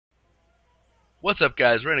What's up,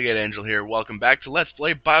 guys? Renegade Angel here. Welcome back to Let's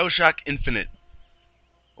Play Bioshock Infinite.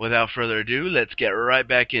 Without further ado, let's get right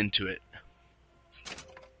back into it.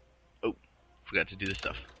 Oh, forgot to do this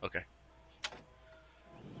stuff. Okay.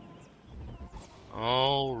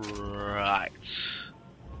 Alright.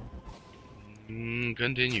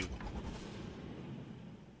 Continue.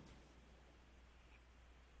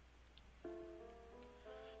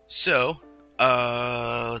 So,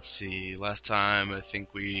 let's see. Last time I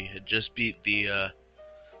think we had just beat the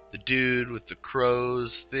dude with the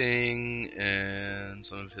crows thing and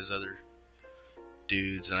some of his other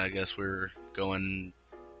dudes, and I guess we're going,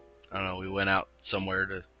 I don't know, we went out somewhere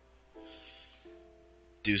to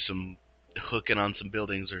do some hooking on some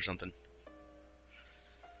buildings or something.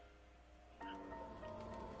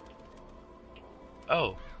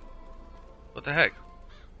 Oh, what the heck?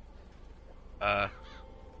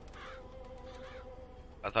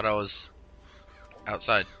 I thought I was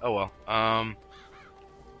outside. Oh well.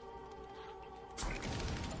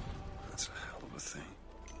 That's a hell of a thing.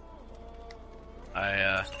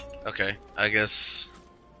 Okay. I guess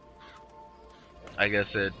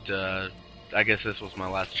this was my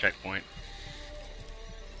last checkpoint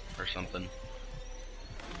or something.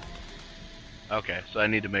 Okay, so I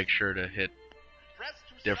need to make sure to hit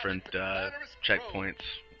different checkpoints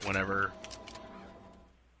whenever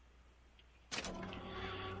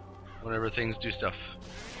things do stuff.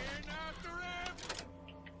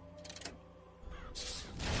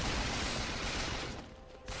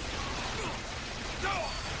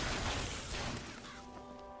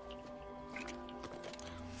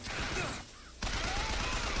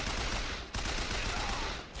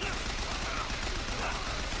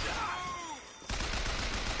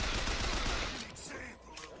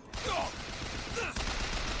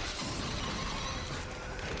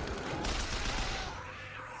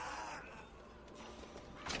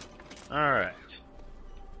 Alright.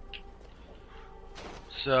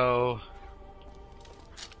 So,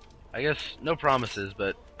 I guess no promises,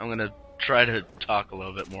 but I'm gonna try to talk a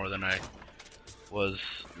little bit more than I was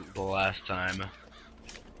the last time.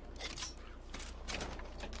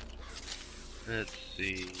 Let's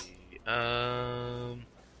see. Huh.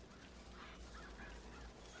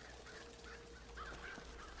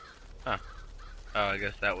 Oh, I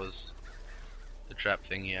guess that was the trap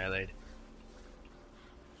thingy I laid.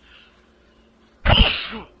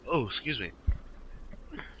 Oh, excuse me.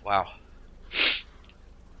 Wow.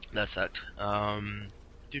 That sucked.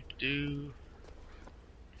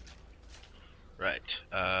 Right.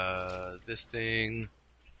 This thing.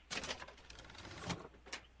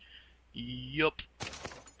 Yup.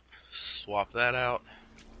 Swap that out.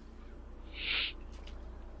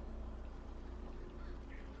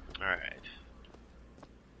 Alright.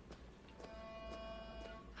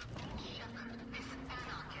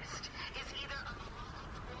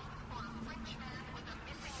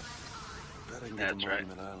 Bet I can get That's to right.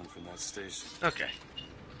 Monument Island from that station. Okay.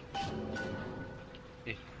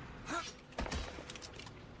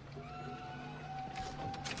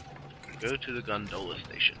 Go to the gondola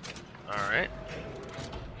station. Alright.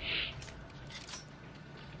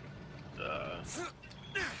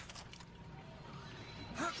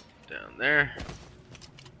 Down there.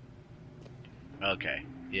 Okay.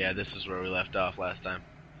 Yeah, this is where we left off last time.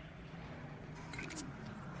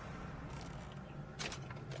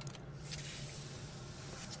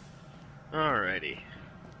 Alrighty.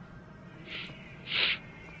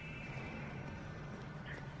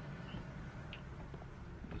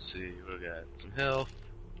 Let's see, we got some health.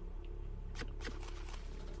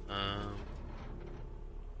 Oh.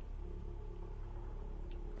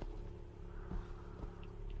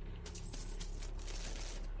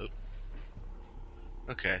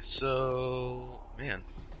 Okay, so man,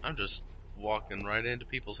 I'm just walking right into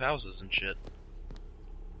people's houses and shit.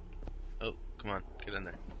 Oh, come on, get in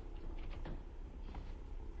there.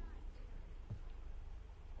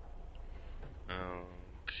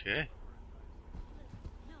 Okay.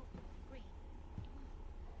 No, green.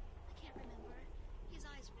 I can't remember. His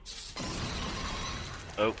eyes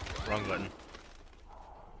were... Oh, wrong button.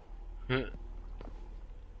 Who's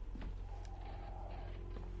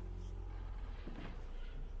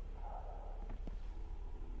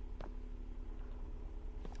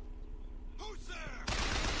there?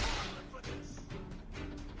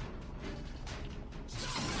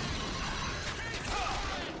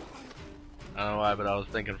 I don't know why, but I was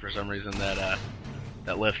thinking for some reason that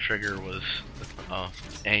that left trigger was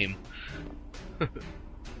aim.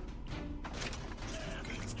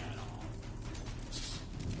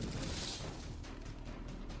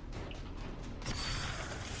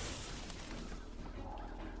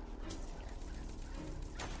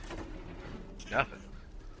 Kill Nothing.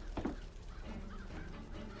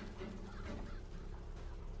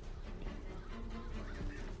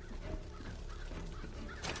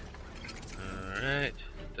 Alright.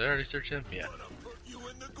 Did I already search him? Yeah.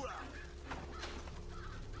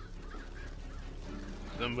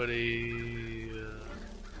 Somebody...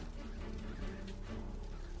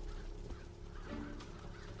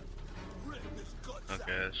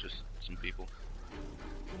 Okay, that's just some people.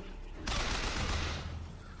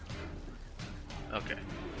 Okay.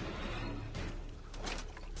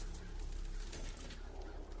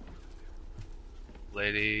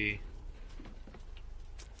 Lady.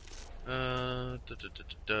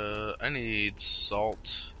 I need salt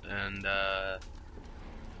and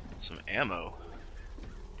some ammo.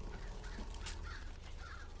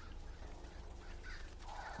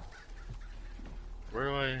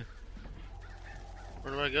 Where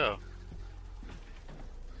do I go?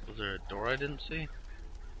 Was there a door I didn't see?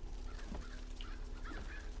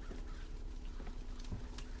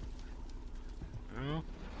 No.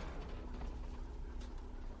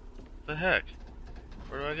 The heck?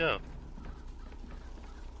 Where do I go?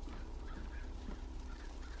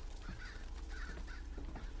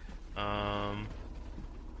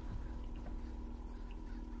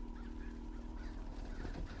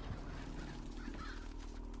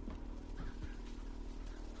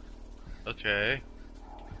 Okay.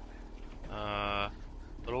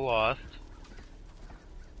 Little lost.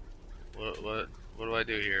 What do I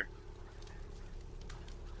do here?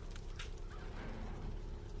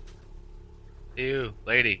 You,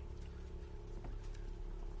 lady.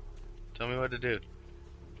 Tell me what to do.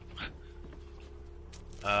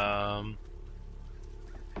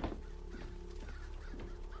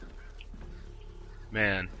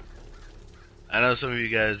 Man. I know some of you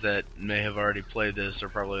guys that may have already played this are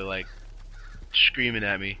probably like screaming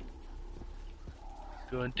at me.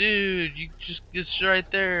 Going, dude, you just, it's right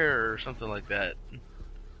there, or something like that.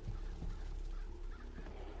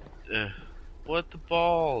 What the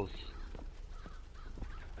balls?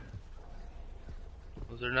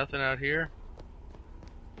 Was there nothing out here?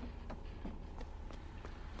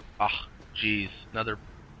 Ah, jeez, another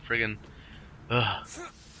friggin'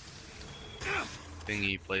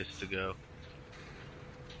 thingy place to go.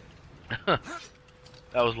 That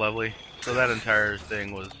was lovely. So that entire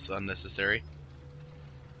thing was unnecessary.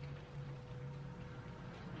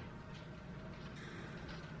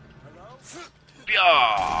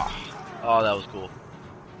 Yeah! Oh, that was cool.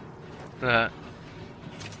 Alright.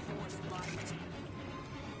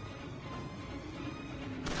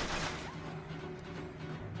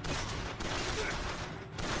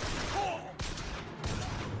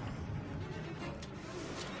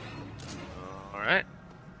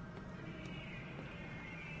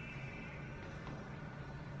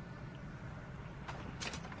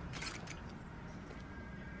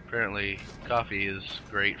 Apparently, coffee is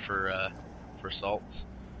great for salts.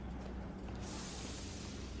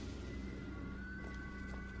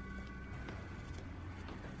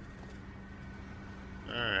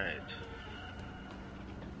 Alright.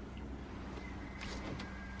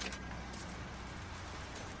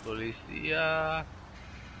 Policia.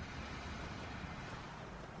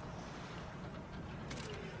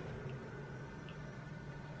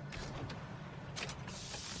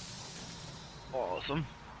 Awesome.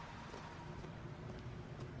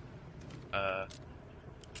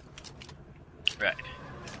 Right.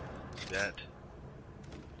 That.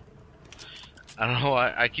 I don't know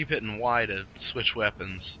why I keep hitting Y to switch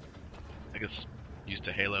weapons. I guess used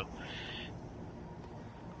to Halo.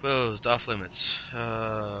 Closed, off limits.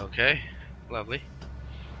 Okay. Lovely.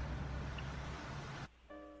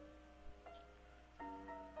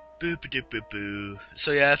 Boop doop boop boo. So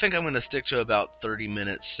yeah, I think I'm gonna stick to about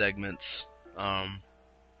 30-minute segments.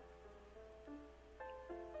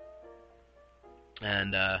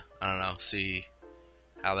 And I don't know, see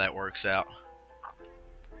how that works out.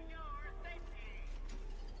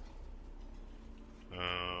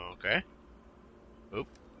 Okay. Oop.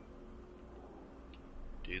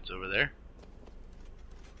 Dude's over there.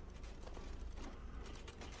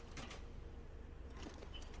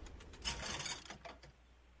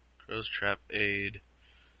 Crow's trap aid.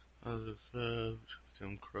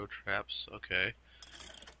 Become crow traps. Okay.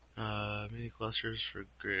 Mini clusters for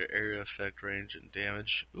greater area effect, range, and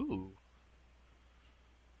damage. Ooh.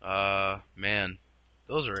 Man,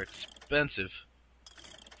 those are expensive.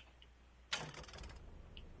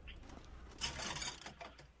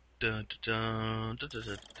 Dun dun dun dun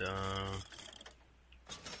dun dun.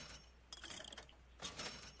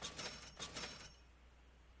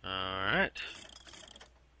 Alright.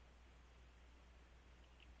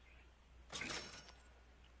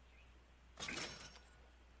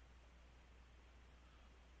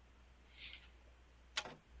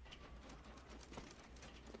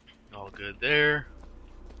 good there.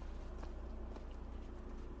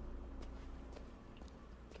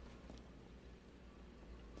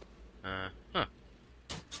 Huh.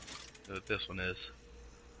 See what this one is.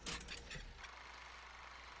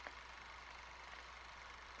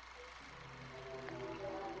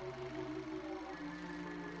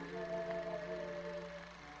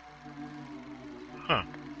 Huh.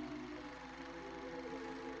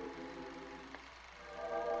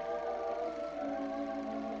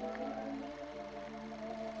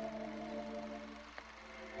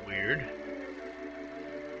 Weird.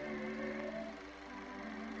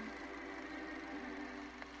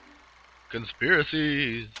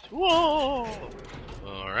 Conspiracies! Whoa!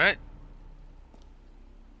 Alright.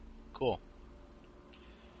 Cool.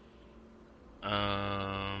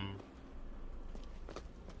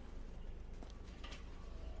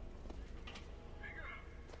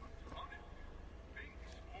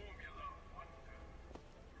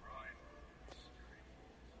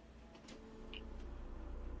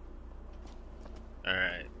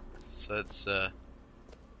 Alright. So let's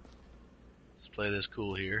play this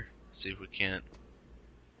cool here. See if we can't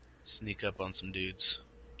sneak up on some dudes.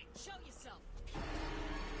 Show yourself.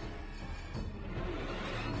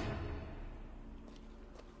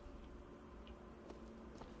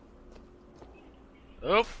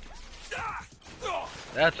 Oh!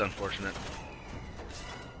 That's unfortunate.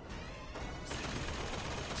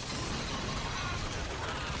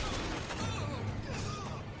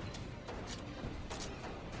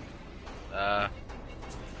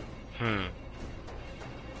 Hmm.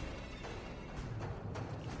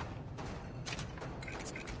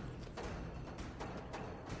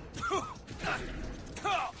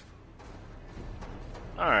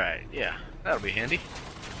 Alright, yeah, that'll be handy.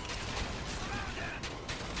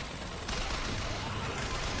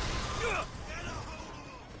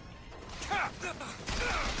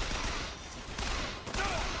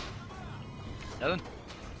 Nothing?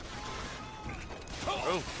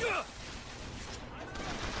 Oh!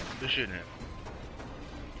 Who's shooting at?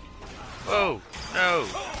 Whoa! No!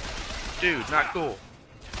 Dude, not cool.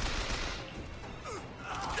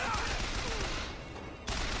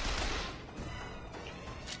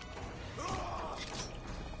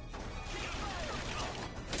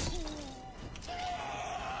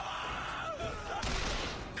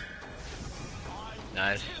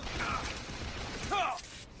 Nice.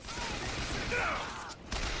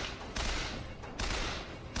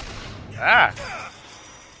 Ah!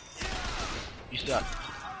 You suck.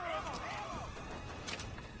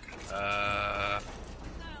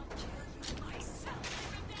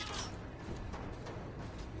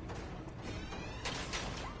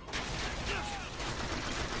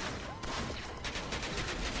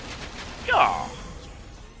 Yeah.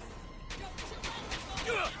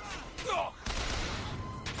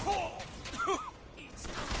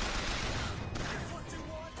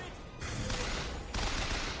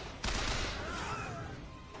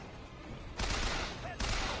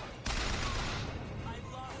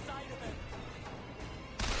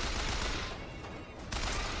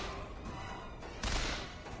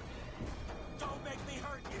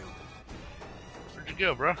 Where'd you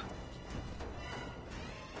go, bro?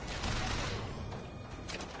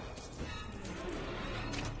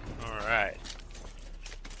 Alright.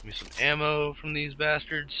 Give me some ammo from these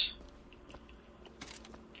bastards.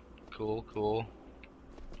 Cool, cool.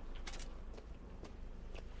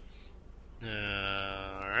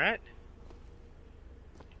 Alright.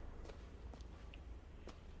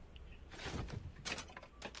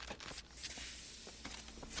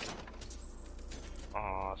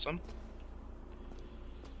 Awesome.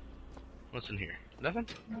 What's in here? Nothing?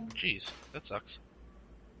 Jeez, that sucks.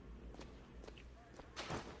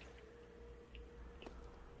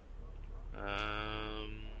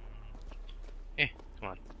 Come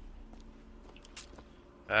on.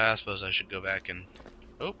 I suppose I should go back and...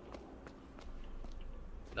 Oh!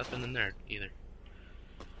 Nothing in there, either.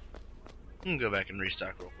 I'm gonna go back and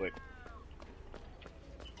restock real quick.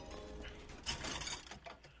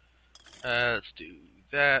 Let's do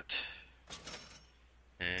that.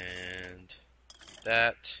 And...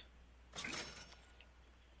 that.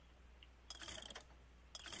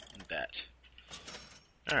 And that.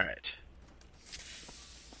 Alright.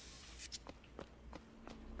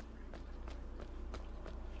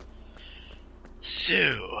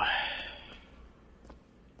 So,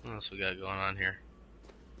 what else we got going on here?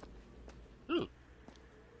 Ooh.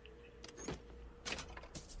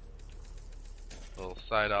 Little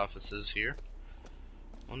side offices here.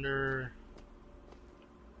 Wonder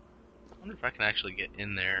if I can actually get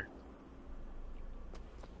in there.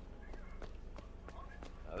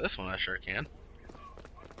 This one I sure can.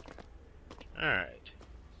 Alright.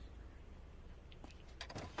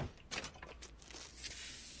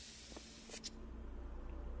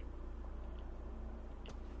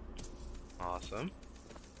 Awesome.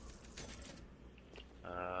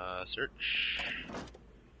 Search.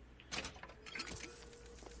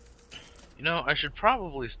 You know, I should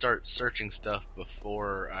probably start searching stuff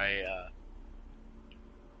before I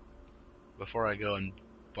go and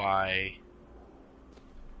buy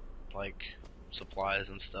like supplies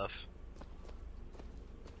and stuff.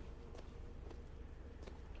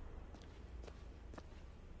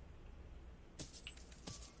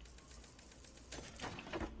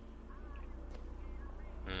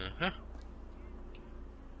 Uh-huh.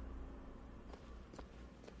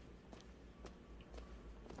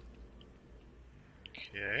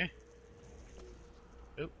 Okay.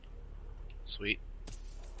 Oop. Sweet.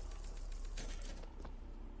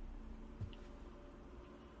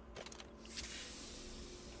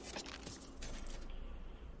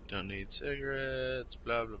 Don't need cigarettes,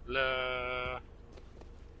 blah blah blah.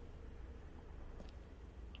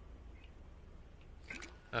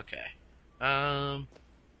 Okay.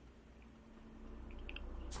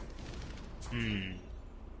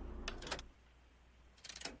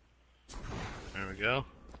 There we go.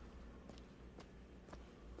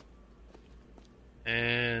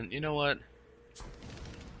 And you know what?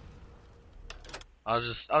 I'll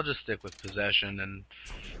just stick with possession and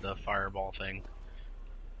the fireball thing.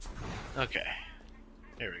 Okay.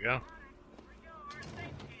 Here we go.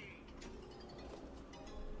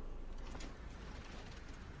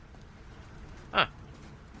 Huh.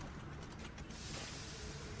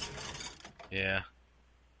 Yeah.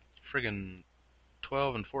 Friggin'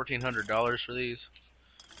 $1,200 and $1,400 for these.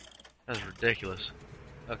 That's ridiculous.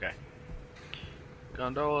 Okay.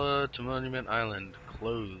 Gondola to Monument Island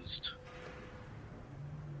closed.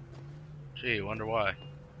 Gee, wonder why.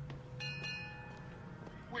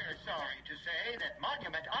 We're sorry to say that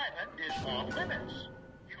Monument Island is off limits.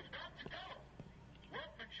 You've got to go.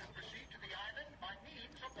 Workmen should proceed to the island by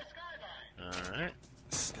means of the skyline. Alright.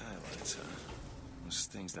 Skylights, huh? Those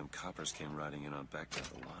things them coppers came riding in on back to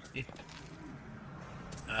the water.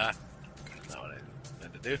 That's not what I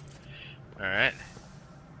meant to do. Alright.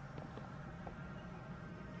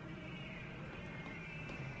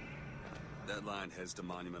 That line heads to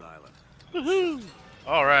Monument Island. Woohoo!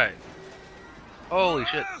 Alright. Holy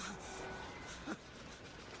shit.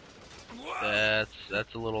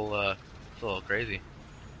 That's a little crazy.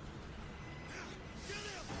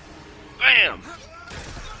 Bam!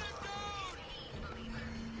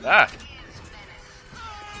 Ah!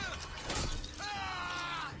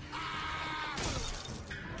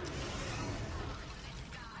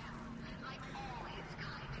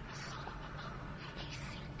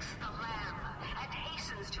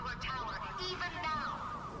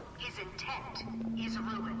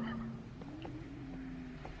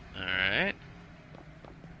 Alright.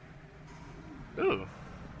 Ooh.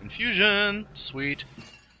 Infusion. Sweet.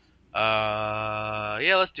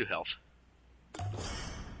 Yeah, let's do health.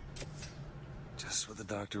 Just what the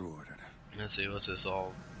doctor ordered. Let's see, what's this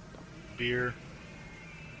all? Beer.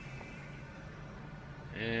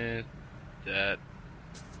 And that.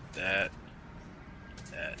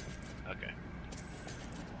 Okay.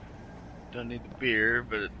 Don't need the beer,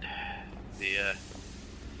 but the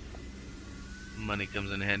money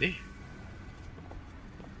comes in handy.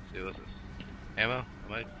 Let's see, what's this? Ammo?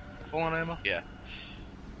 Am I full on ammo? Yeah.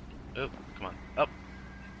 Oh, come on. Up.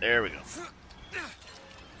 There we go.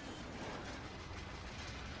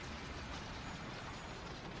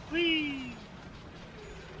 Whee!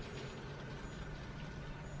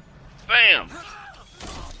 Bam!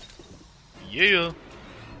 Yeah!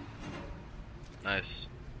 Nice.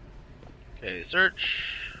 Okay, search.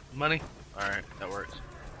 Money. Alright, that works.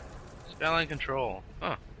 Skyline control.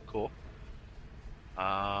 Huh, cool.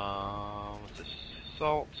 What's this?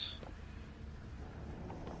 Salt.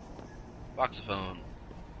 Voxophone.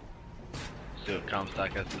 Let's see what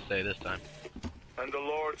Comstock has to say this time. And the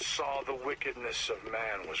Lord saw the wickedness of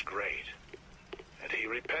man was great, and he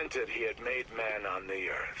repented he had made man on the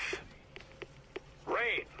earth.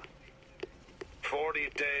 Rain. 40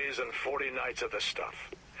 days and 40 nights of the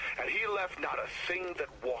stuff, and he left not a thing that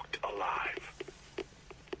walked alive.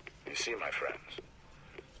 You see, my friends,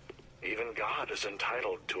 even God is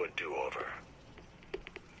entitled to a do-over.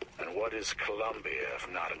 And what is Columbia if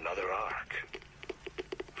not another ark?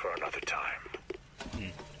 For another time.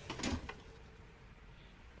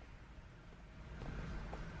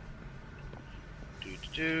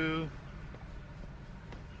 Do.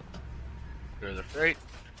 Clear the freight.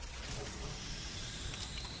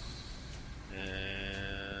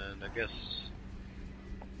 And I guess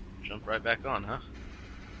Jump right back on, huh?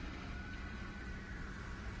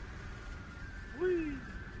 Whee!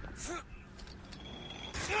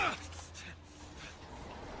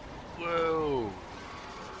 Whoa!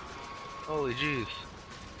 Holy jeez.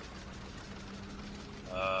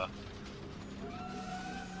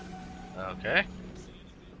 Okay.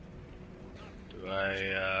 Do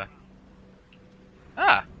I,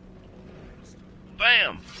 Ah!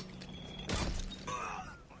 Bam!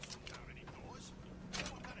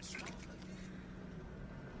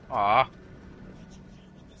 Aw.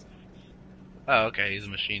 Oh, okay, he's a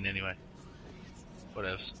machine anyway.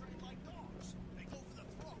 Whatevs.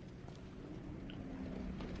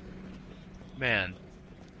 Man,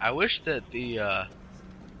 I wish that the,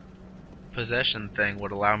 possession thing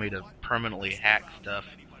would allow me to permanently hack stuff.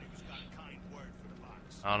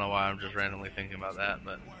 I don't know why I'm just randomly thinking about that,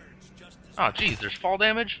 but... Oh, geez, there's fall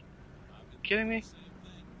damage? You kidding me?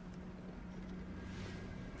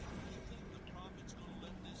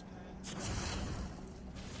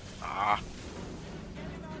 Ah.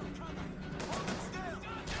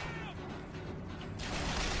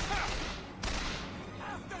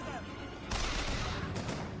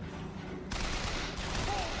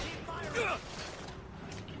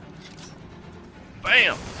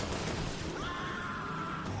 Bam!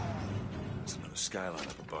 There's another skyline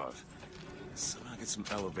up above. Somehow get some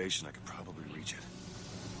elevation, I could probably reach it.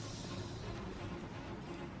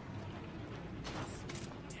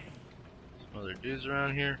 Some other dudes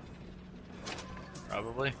around here?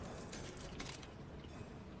 Probably.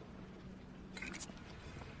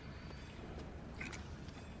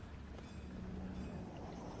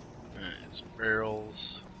 Alright, some barrels.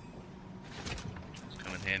 It's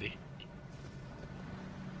come in handy.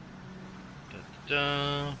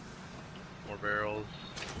 Da-da-da. More barrels.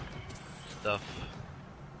 Stuff.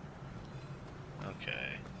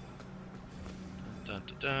 Okay.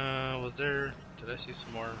 Dun-dun-dun. Was there... Did I see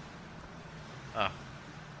some more? Ah.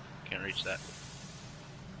 Can't reach that.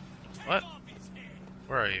 What?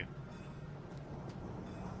 Where are you?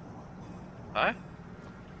 Hi?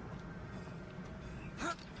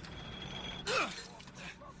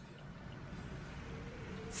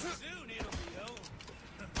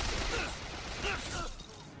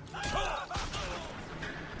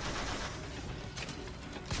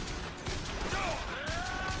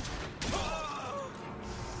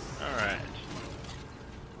 Alright.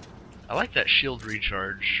 I like that shield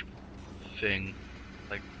recharge thing,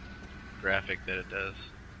 like graphic that it does.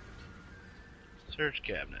 Search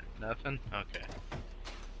cabinet. Nothing? Okay.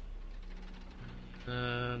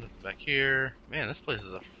 Back here. Man, this place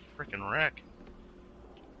is a freaking wreck.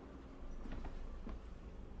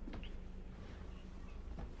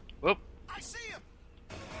 Whoop. I see him.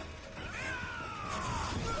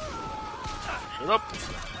 Shut up.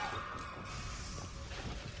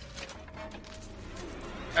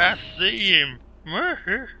 I see him.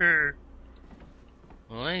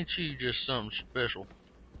 Well, ain't you just something special?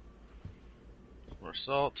 More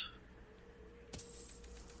salt.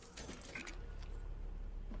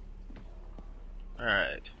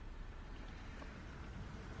 Alright.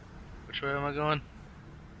 Which way am I going?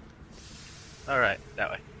 Alright,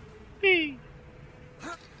 that way. Whee!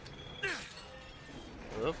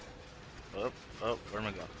 Up. Up. Oh, where am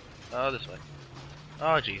I going? Oh, this way.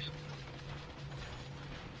 Oh, jeez.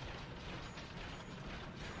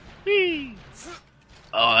 Whee!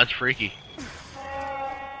 Oh, that's freaky.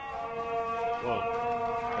 Whoa.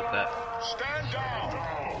 What's that? Stand down!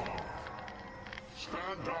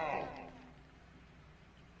 Stand down!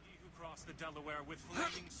 He who crossed the Delaware with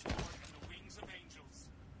flaming sword and the wings of angels.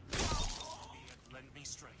 Be it lend me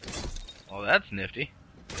strength. Well, that's nifty.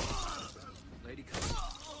 Lady come.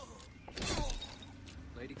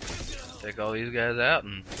 Lady come. Take all these guys out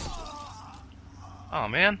and... Oh,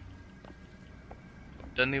 man.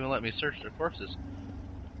 Doesn't even let me search their corpses.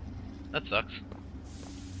 That sucks.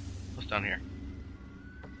 What's down here?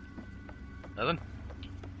 Nothing?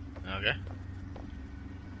 Okay.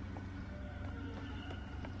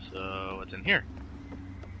 So, what's in here?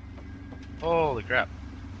 Holy crap.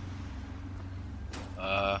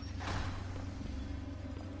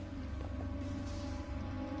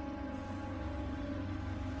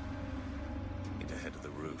 Need to head to the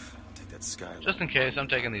roof. Take that skyline. Just in case, I'm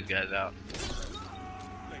taking these guys out.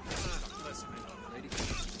 Lady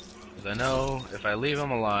Because I know if I leave them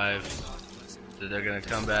alive, that they're gonna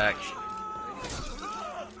come back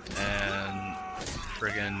and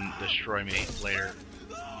friggin' destroy me later.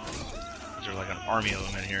 There's like an army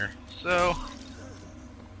of them in here. So,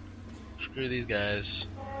 screw these guys.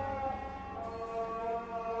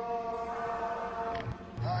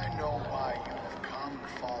 I know why you have come,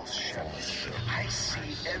 fallen false shepherd. I see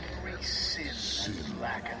every sin that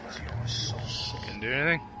blackens your soul. Couldn't do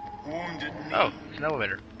anything? Wounded knee. Oh, it's an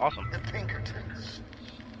elevator. Awesome. The Pinkertons.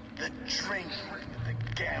 The drinking, the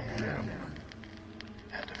gambling.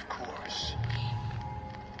 And of course,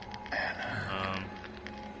 Anna.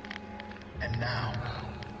 And now,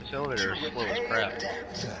 This elevator is to slow as repay crap. a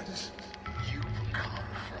debt, you've come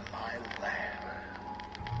from my land.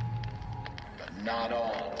 But not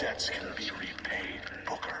all debts can be repaid,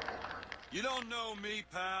 Booker. You don't know me,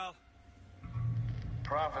 pal.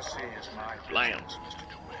 Prophecy is my Blam. business, Mr.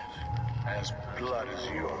 DeWitt. As blood is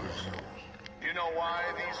yours. You know why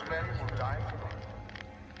these men will die for me?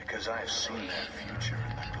 Because I've seen their future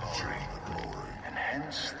in the glory. And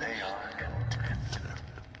hence they are content.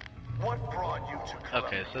 What brought you to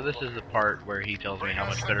Columbia? Okay, so this is the part where he tells me how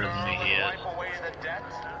much better than me he is. Wipe away the debt?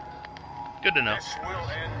 Good to know. This will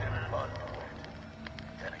end in blood.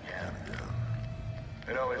 Then again,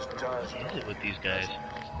 it always does. What is it with these guys?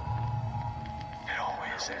 It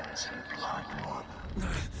always ends in blood.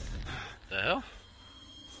 The hell?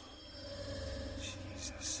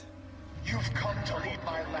 Jesus. You've come to lead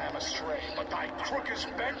my lamb astray, but thy crook is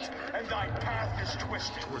bent and thy path is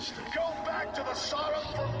twisted. Go back to the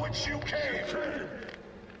Sodom from which you came.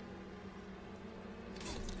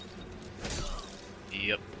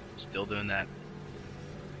 Yep, still doing that.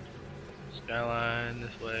 Skyline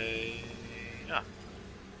this way. Ah.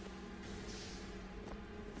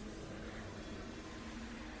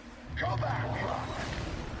 Go back.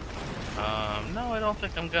 No, I don't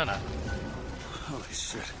think I'm gonna. Holy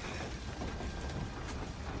shit.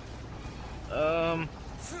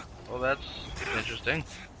 Well, that's interesting.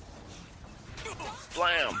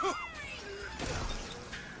 Blam!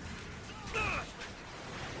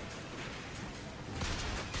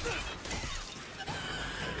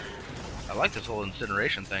 I like this whole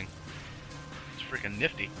incineration thing. It's freaking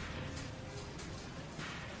nifty.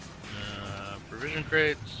 Provision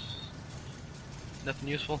crates. Nothing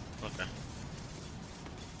useful? Okay.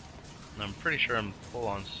 And I'm pretty sure I'm full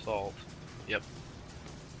on salt. Yep.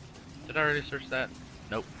 Did I already search that?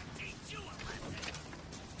 Nope.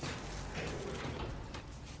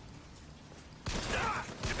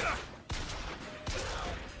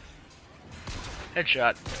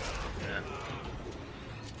 Headshot. Yeah.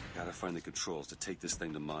 Gotta find the controls to take this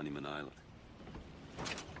thing to Monument Island.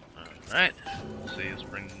 Alright. Let's see, let's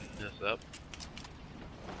bring this up.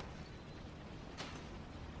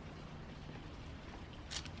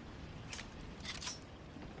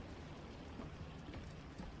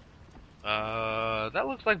 That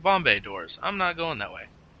looks like Bombay doors. I'm not going that way.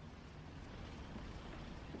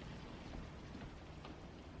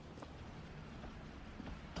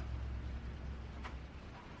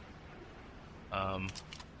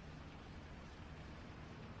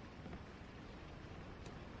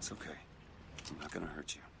 It's okay. I'm not gonna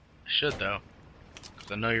hurt you. I should though,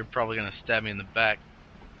 because I know you're probably gonna stab me in the back.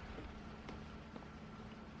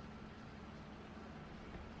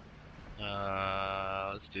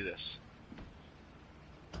 Let's do this.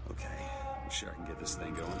 Okay. I'm sure I can get this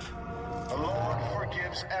thing going. The Lord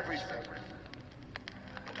forgives everything.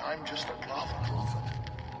 But I'm just a prophet.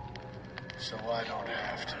 So I don't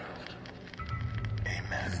have to.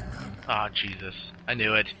 Amen. Ah, Jesus. I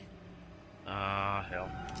knew it. Ah, hell.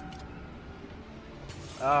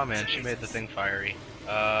 Oh man, she made the thing fiery. Did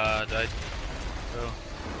I...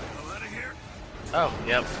 Oh,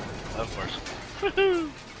 yep. Of course.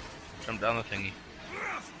 Woohoo! Jump down the thingy.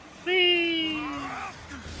 Whee!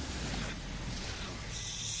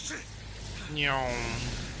 Nyong.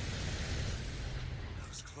 That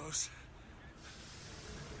was close.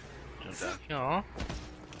 Jump down here.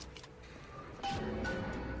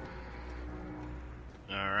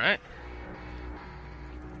 Alright.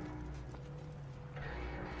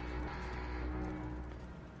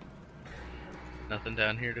 Nothing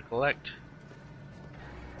down here to collect.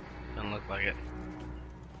 Doesn't look like it.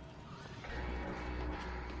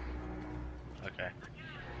 Okay.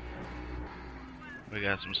 We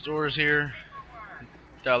got some stores here.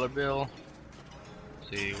 Dollar bill.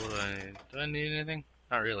 Let's see, what do I need? Do I need anything?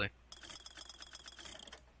 Not really.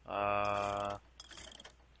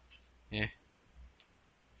 Yeah.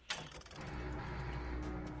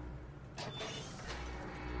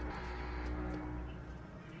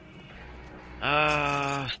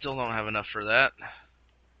 Still don't have enough for that.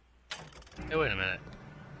 Hey, wait a minute.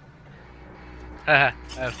 Haha,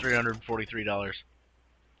 I have $343.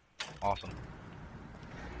 Awesome.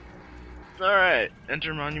 Alright,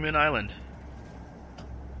 enter Monument Island.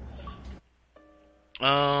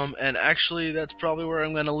 And actually, that's probably where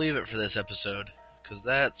I'm going to leave it for this episode. Because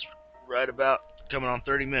that's right about coming on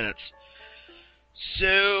 30 minutes.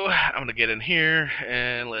 So I'm gonna get in here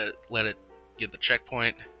and let it get the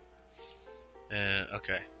checkpoint.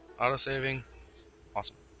 Okay, auto saving,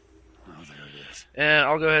 awesome. Oh, there it is. And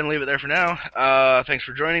I'll go ahead and leave it there for now. Thanks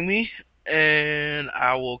for joining me, and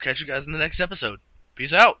I will catch you guys in the next episode.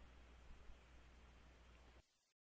 Peace out.